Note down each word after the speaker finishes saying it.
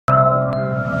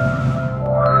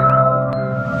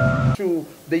to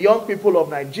the young people of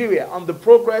Nigeria on the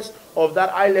progress of that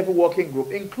high-level working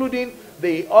group, including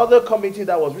the other committee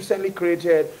that was recently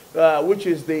created, which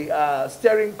is the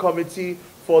steering committee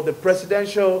for the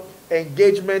presidential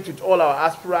engagement with all our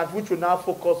aspirants, which will now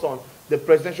focus on the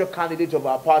presidential candidate of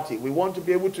our party. We want to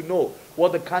be able to know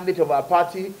what the candidate of our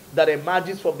party that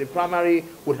emerges from the primary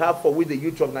would have for with the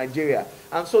youth of Nigeria.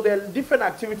 And so there are different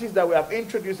activities that we have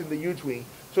introduced in the youth wing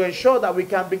to ensure that we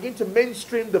can begin to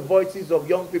mainstream the voices of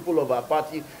young people of our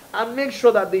party and make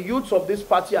sure that the youths of this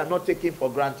party are not taken for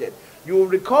granted. You will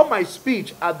recall my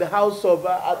speech at the house of,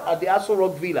 at the Aso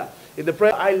Rock Villa in the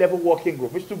high-level working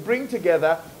group, which is to bring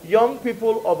together young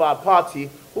people of our party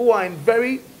who are in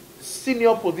very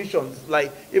senior positions,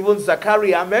 like even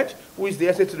Zakari Ahmed, who is the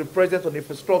essay to the president on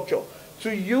infrastructure,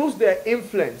 to use their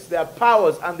influence, their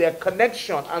powers, and their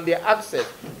connection and their access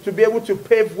to be able to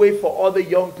pave way for other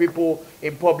young people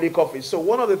in public office. So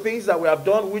one of the things that we have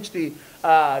done, which the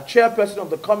chairperson of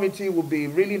the committee will be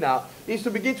really now, is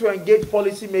to begin to engage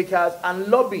policymakers and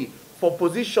lobby for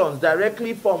positions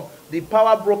directly from the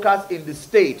power brokers in the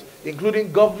state,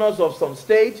 including governors of some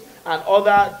states and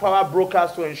other power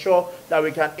brokers, to ensure that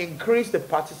we can increase the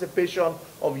participation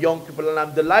of young people. And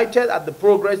I'm delighted at the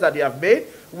progress that they have made,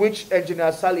 which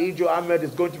Engineer Salih Ahmed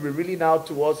is going to be really now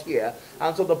to us here.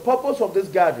 And so the purpose of this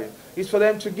gathering is for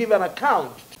them to give an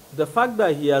account. The fact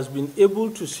that he has been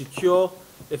able to secure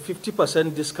a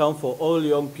 50% discount for all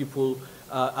young people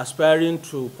aspiring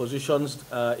to positions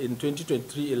in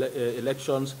 2023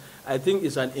 elections, I think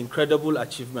is an incredible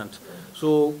achievement.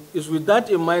 So it's with that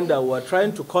in mind that we're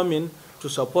trying to come in to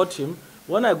support him.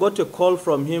 When I got a call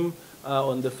from him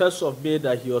on the 1st of May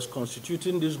that he was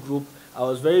constituting this group, I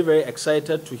was very, very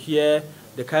excited to hear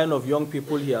the kind of young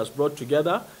people he has brought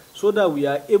together so that we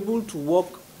are able to work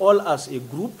all as a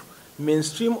group,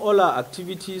 mainstream all our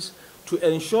activities to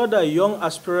ensure that young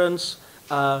aspirants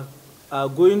are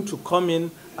going to come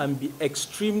in and be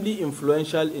extremely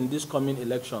influential in these coming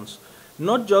elections.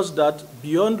 Not just that,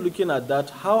 beyond looking at that,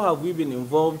 how have we been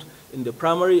involved in the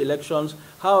primary elections,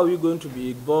 how are we going to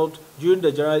be involved during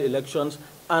the general elections,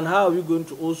 and how are we going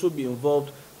to also be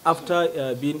involved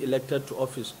after being elected to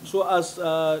office. So as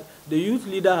the youth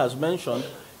leader has mentioned,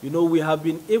 you know, we have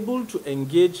been able to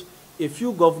engage a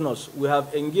few governors. We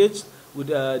have engaged with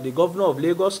the governor of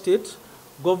Lagos State,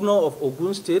 governor of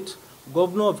Ogun State,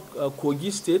 governor of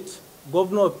Kogi State,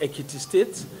 governor of Ekiti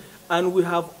State, and we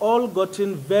have all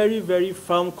gotten very, very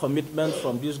firm commitments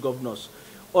from these governors.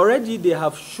 Already they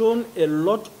have shown a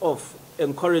lot of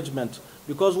encouragement,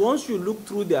 because once you look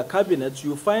through their cabinets,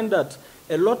 you find that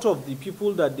a lot of the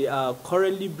people that they are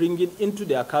currently bringing into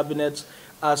their cabinets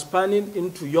are spanning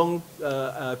into young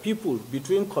people,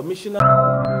 between commissioners.